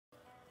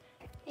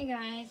Hey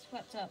guys,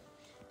 what's up?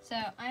 So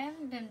I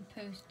haven't been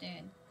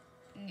posting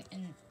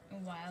in a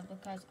while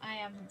because I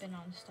haven't been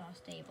on Star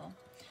Stable.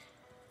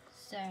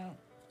 So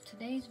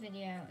today's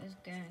video is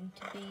going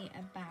to be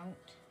about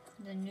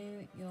the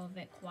new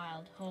Jorvik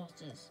wild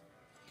horses.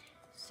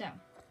 So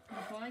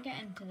before I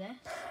get into this,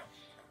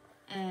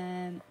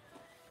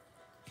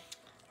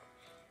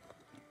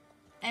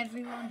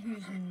 everyone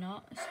who's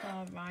not a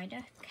Star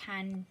Rider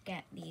can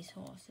get these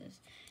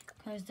horses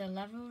because the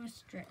level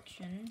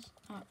restrictions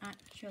are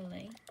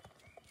actually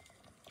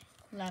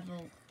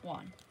level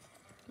 1.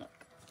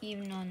 Look,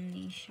 even on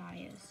these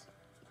shires.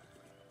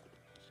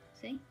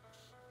 See?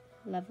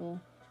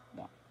 Level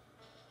 1.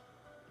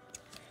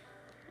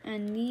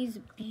 And these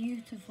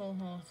beautiful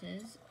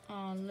horses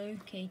are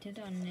located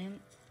on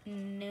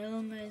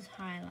Nilmer's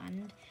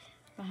Highland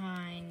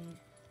behind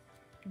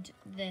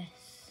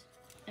this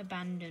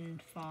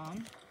abandoned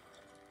farm.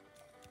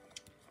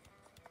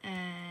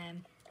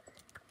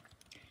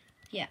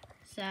 Yeah,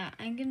 so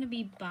I'm going to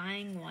be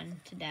buying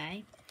one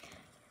today.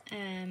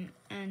 And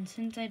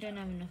since I don't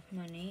have enough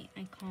money,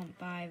 I can't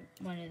buy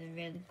one of the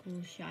really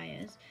cool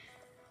shires.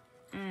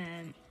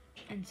 And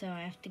so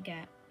I have to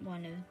get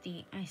one of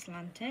the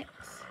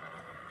Icelandics.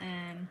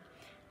 I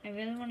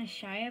really want a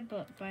shire,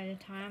 but by the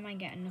time I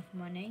get enough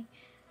money,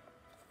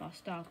 or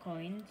star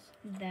coins,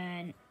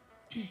 then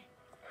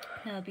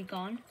they'll be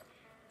gone.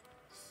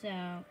 So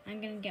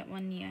I'm going to get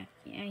one of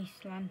the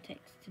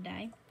Icelandics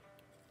today.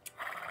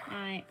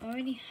 I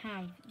already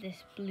have this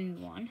blue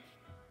one.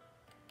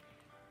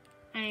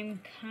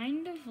 I'm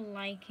kind of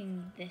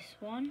liking this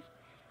one,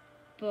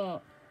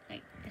 but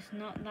like it's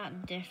not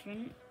that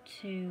different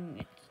to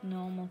its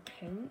normal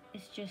coat.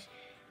 It's just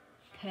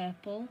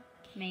purple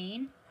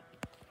mane,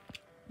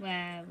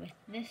 where with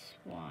this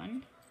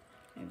one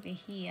over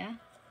here,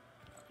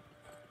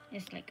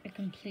 it's like a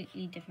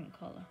completely different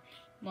colour.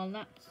 Well,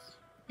 that's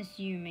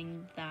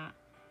assuming that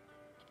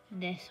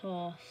this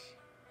horse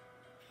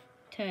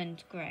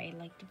turns grey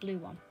like the blue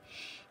one.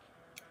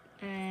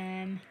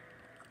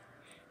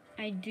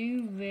 I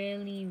do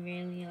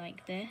really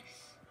like this,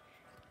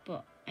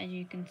 but as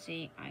you can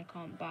see, I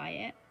can't buy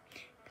it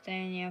because I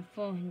only have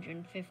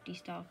 450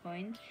 star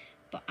coins.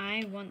 But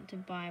I want to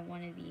buy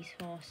one of these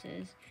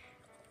horses,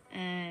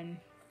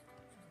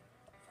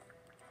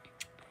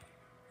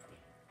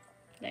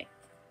 like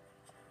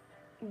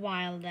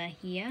while they're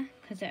here,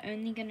 because they're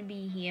only going to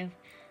be here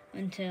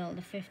until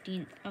the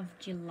 15th of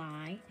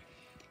July.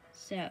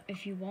 So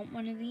if you want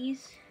one of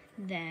these,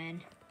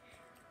 then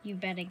you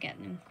better get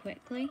them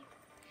quickly,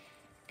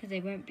 because they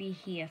won't be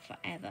here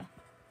forever.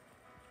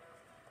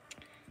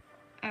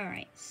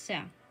 Alright,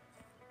 so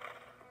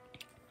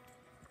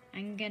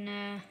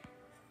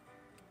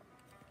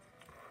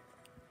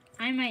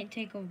I might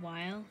take a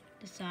while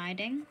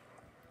deciding.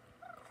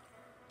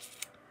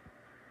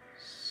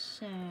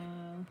 So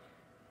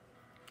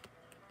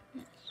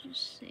let's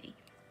just see.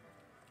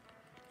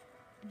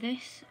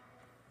 This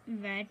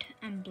red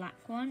and black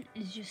one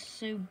is just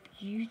so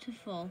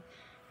beautiful,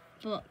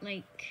 but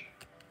like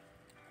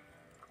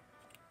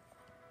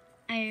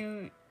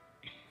I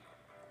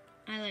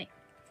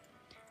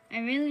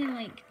really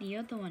like the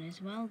other one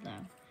as well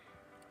though,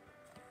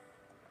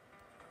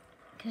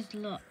 because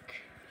look,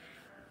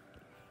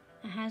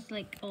 it has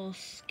like all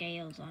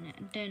scales on it.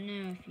 I don't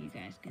know if you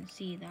guys can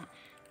see that,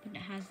 but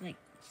it has like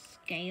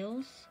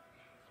scales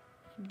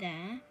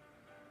there,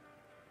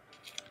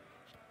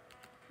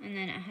 and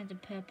then it has a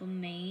purple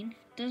mane.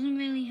 Doesn't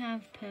really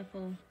have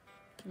purple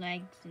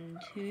legs and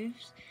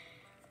hooves,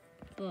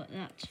 but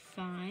that's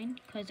fine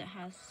because it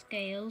has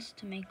scales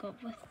to make up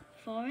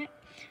for it.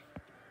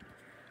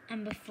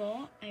 And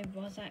before, I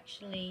was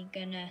actually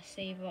gonna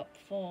save up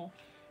for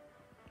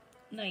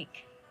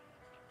like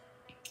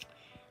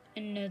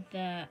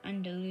another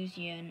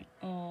Andalusian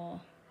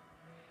or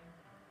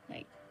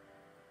like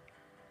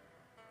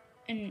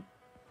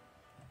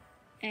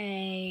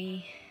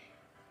a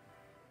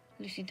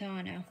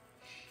Lusitano,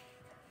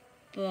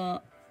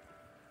 but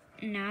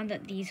now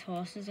that these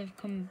horses have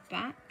come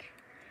back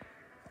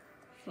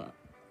for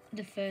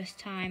the first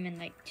time in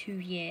like 2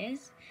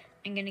 years,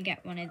 I'm gonna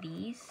get one of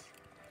these.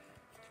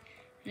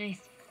 And I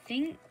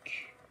think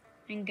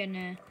I'm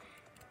gonna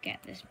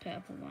get this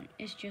purple one.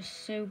 It's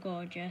just so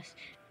gorgeous.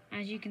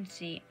 As you can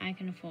see, I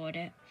can afford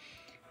it.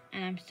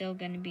 And I'm still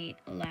gonna be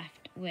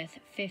left with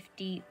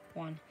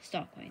 51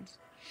 star coins.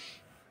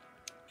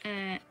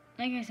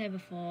 Like I said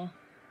before,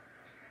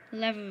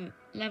 level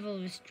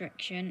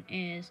restriction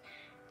is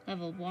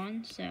level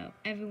 1. So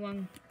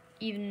everyone,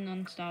 even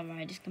non-star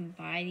riders, can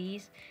buy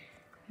these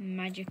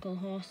magical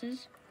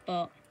horses.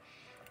 But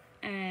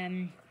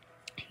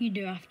you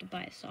do have to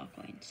buy star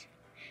coins.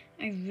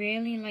 I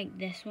really like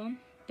this one,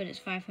 but it's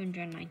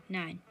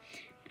 599,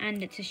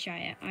 and it's a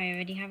shire. I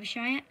already have a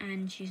shire,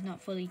 and she's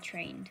not fully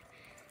trained.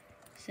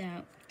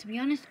 So to be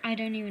honest, I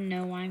don't even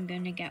know why I'm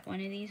going to get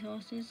one of these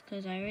horses,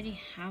 because I already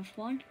have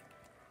one.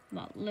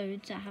 Well,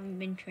 loads that haven't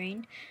been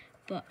trained,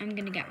 but I'm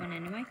going to get one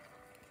anyway.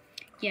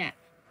 Yeah,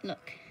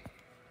 look,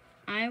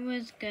 I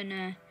was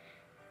gonna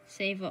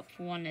save up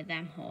for one of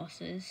them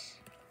horses,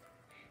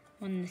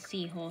 one of the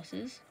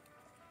seahorses,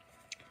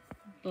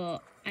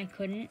 but I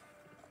couldn't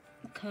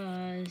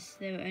because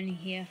they were only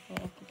here for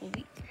a couple of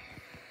weeks.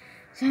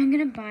 So I'm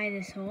gonna buy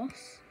this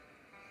horse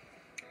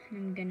and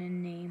I'm gonna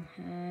name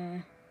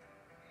her.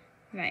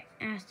 Right,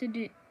 it has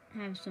to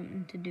have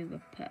something to do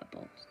with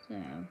purple. So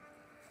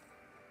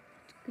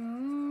let's go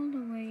all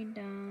the way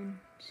down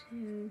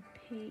to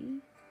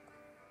P.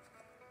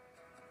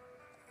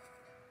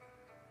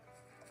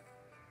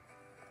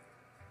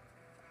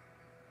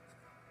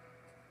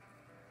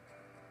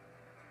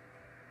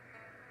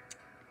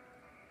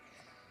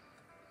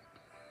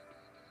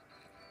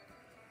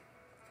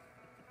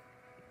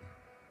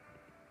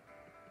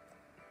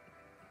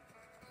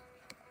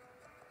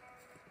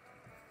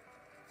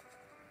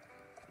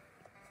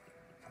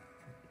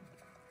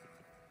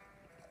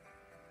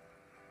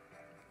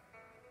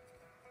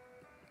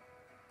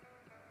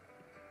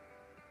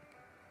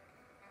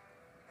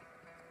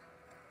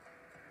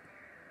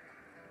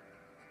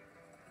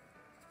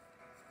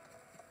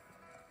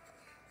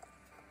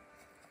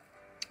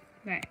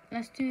 Right,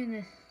 let's do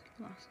this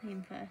last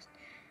name first.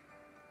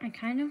 I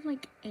kind of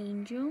like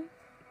Angel,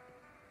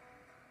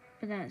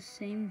 but at the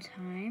same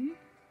time,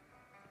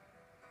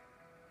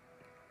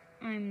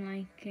 I'm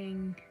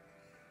liking,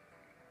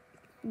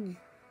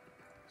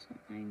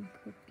 something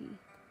cookie.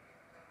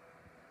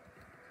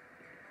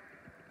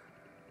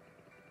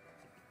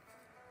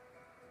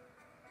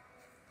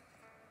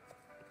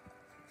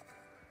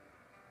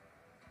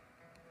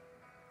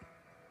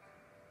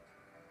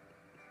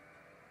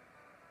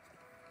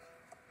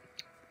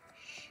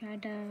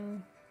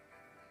 Shadow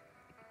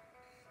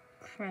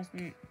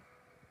Crescent.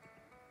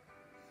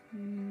 I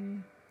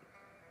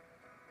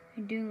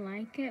do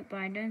like it, but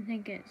I don't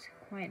think it's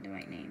quite the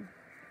right name.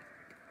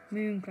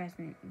 Moon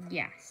Crescent,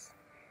 yes.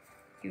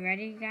 You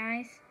ready,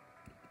 guys?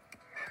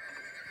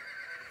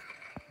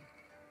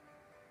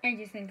 I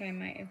just think I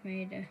might have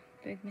made a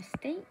big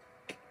mistake.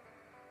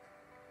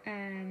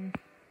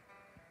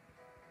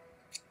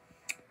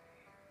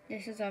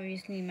 This is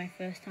obviously my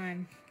first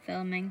time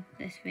filming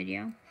this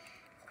video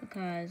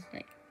because,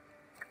 like,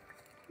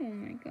 oh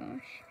my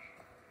gosh,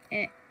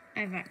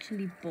 I've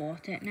actually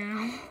bought it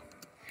now.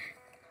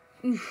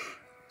 Oof.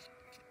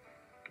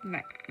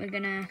 Right, we're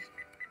gonna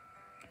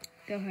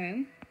go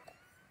home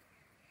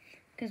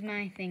because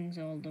my thing's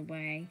all the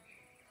way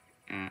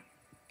at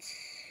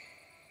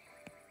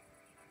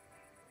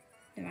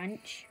the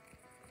ranch.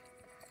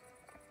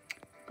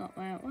 Got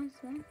where it was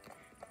there.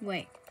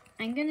 Wait,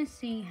 I'm gonna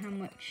see how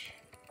much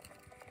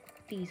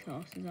these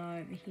horses are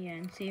over here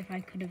and see if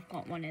I could have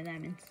got one of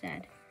them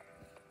instead,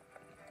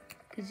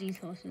 because these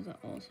horses are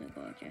also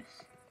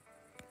gorgeous.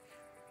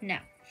 No,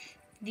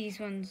 these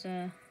ones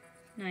are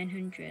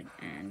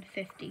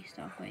 950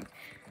 star coins.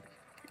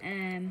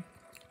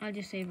 I'll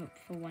just save up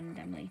for one of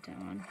them later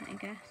on, I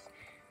guess.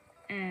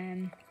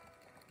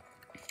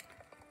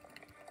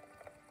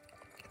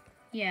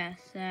 Yeah,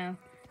 so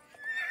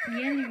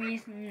the only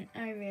reason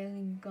I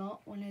really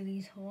got one of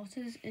these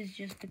horses is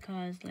just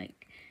because,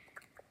 like,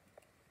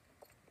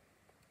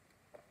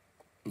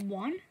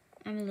 one,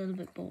 I'm a little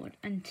bit bored,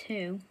 and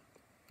two,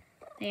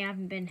 they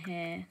haven't been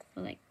here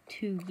for like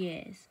 2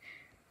 years.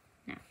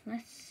 Now,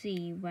 let's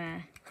see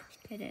where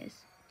it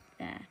is.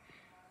 There.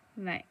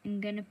 Right, I'm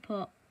gonna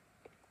put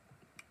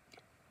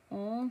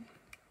all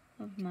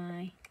of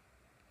my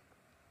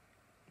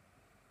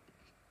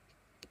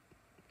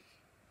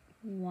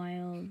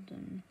wild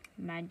and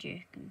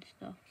magic and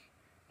stuff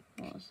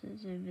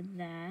horses over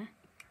there.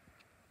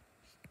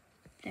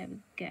 There we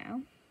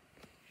go.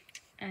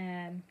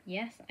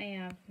 Yes, I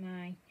have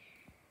my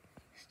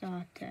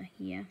starter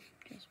here,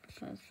 just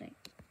because,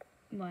 like,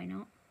 why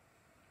not?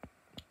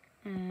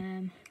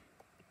 I'm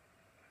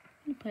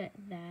gonna put it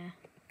there.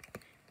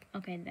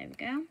 Okay, there we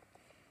go.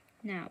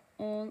 Now,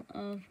 all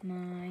of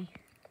my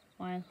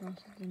wild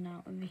horses are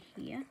now over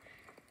here.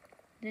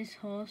 This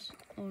horse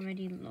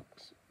already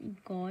looks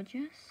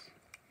gorgeous.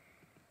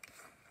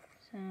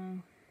 So,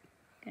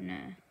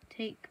 gonna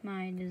take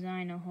my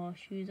designer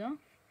horseshoes off,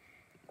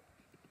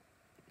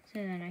 so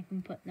then I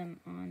can put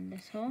them on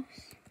this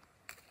horse.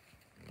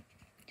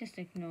 Just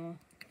ignore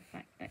the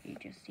fact that you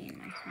just see in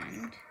my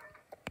hand.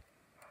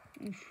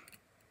 Oof.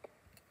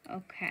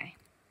 Okay.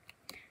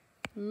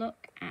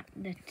 Look at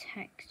the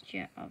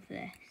texture of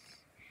this.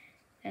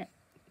 It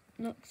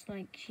looks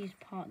like she's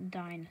part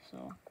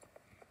dinosaur.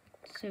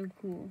 So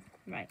cool.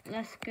 Right,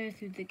 let's go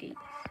through the gates.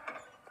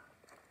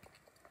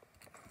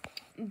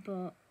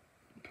 But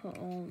put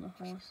all the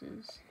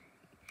horses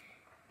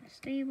in the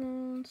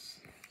stables.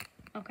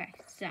 Okay,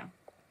 so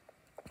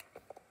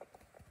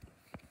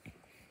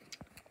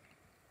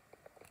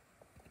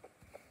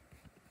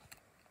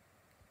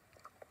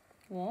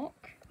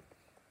walk.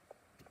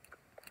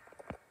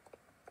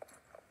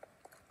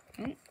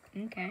 Oh,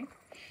 okay.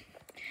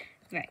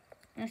 Right,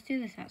 let's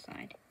do this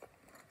outside.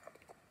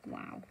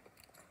 Wow.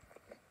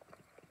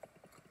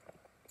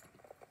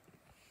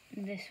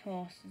 This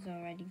horse is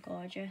already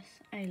gorgeous.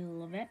 I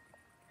love it.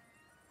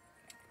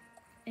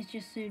 It's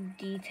just so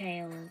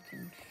detailed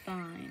and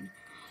fine.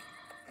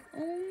 Oh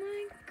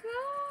my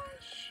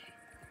gosh.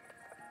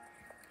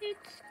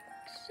 It's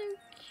so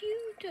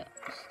cute.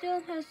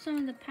 Still has some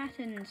of the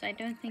patterns. I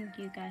don't think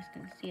you guys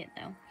can see it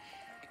though.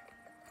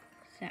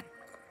 So.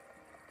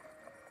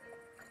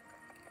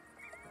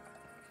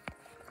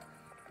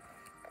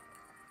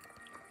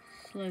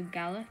 Slow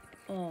gallop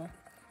or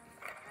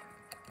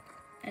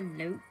a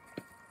lope,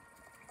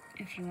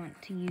 if you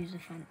want to use a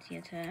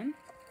fancier term.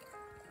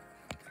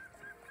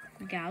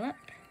 Gallop.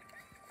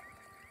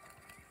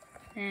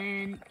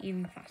 Then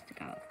even faster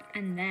gallop.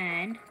 And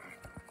then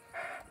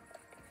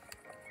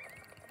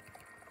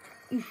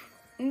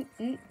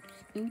oops.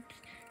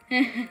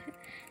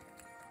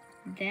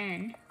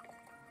 Then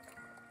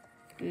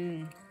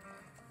boom.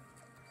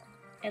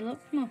 It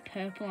looks more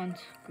purple on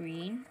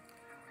screen,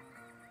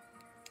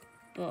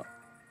 but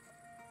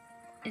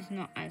it's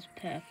not as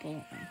purple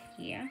on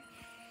here.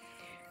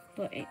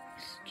 But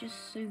it's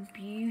just so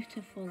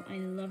beautiful. I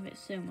love it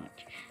so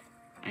much.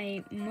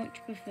 I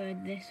much prefer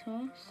this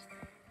horse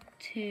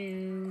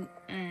to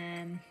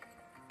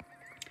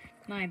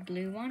my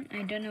blue one.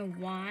 I don't know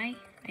why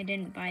I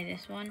didn't buy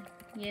this one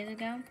years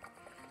ago.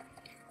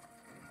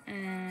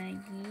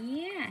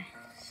 Yeah,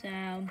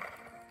 so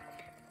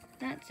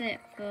that's it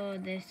for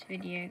this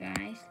video,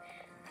 guys.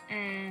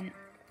 And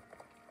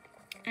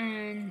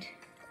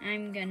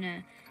I'm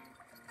gonna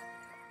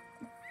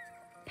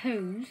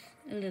pose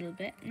a little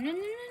bit. No.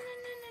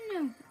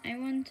 I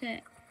want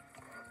it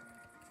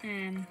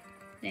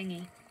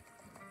thingy.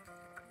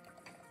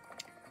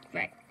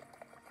 Right.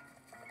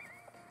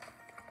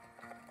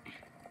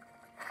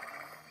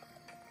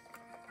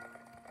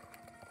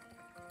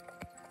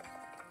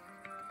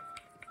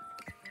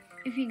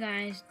 If you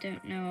guys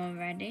don't know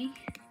already,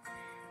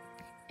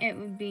 it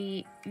would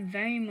be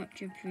very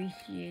much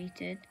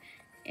appreciated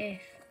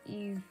if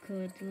you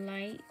could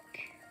like,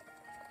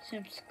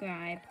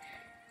 subscribe,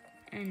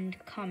 and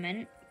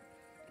comment.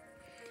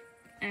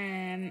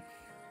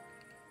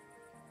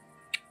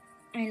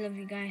 I love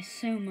you guys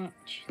so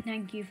much.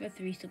 Thank you for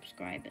 3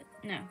 subscribers.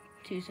 No,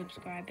 2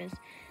 subscribers.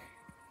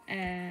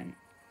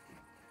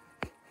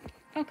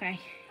 Okay.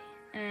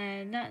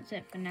 That's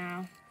it for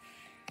now.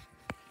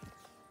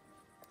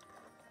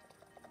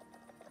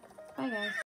 Bye guys.